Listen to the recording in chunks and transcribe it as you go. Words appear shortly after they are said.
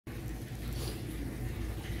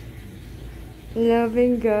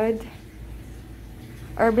Loving God,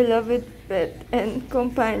 our beloved pet and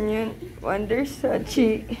companion, Wonder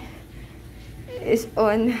Sachi, is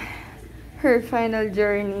on her final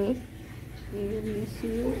journey. We will miss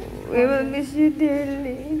you. We will miss you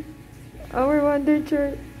dearly. Our Wonder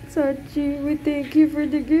Sachi, we thank you for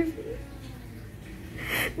the gift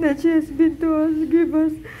that she has been to us. Give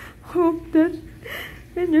us hope that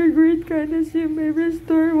in your great kindness you may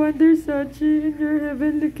restore Wonder Sachi in your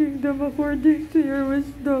heavenly kingdom according to your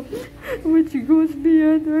wisdom, which goes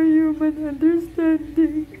beyond our human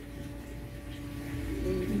understanding.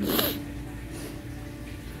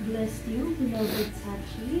 Bless you, beloved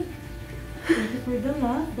Sachi. Thank you for the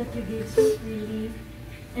love that you gave so freely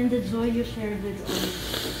and the joy you shared with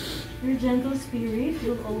us. Your gentle spirit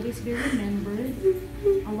will always be remembered,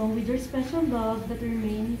 along with your special love that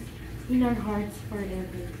remains in our hearts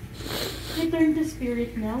forever. Return to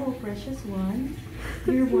spirit now, O precious one.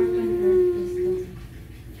 Your work on earth is done.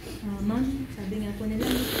 Ma'am, sabi nga po nila,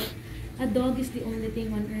 a dog is the only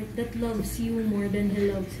thing on earth that loves you more than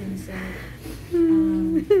he loves himself.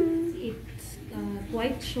 It's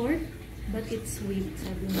quite short, but it's sweet,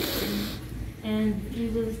 sabi nga po. And we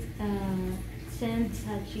will send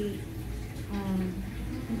Sachi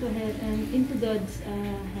into God's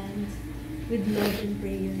hands with love and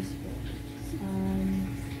prayers po.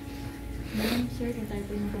 Ma'am, sir, kung tayo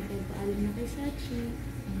po yung magpapagpaalam na kay Sachi,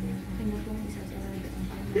 akin na pong isasarado ang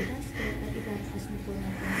kanyang basket at itataas na po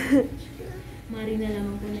natin si Sachi. Mari na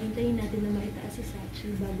lamang po na hintayin natin na maitaas si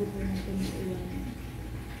Sachi bago po natin maiwanan.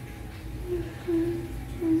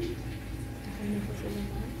 Okay na po sila,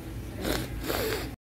 ma'am.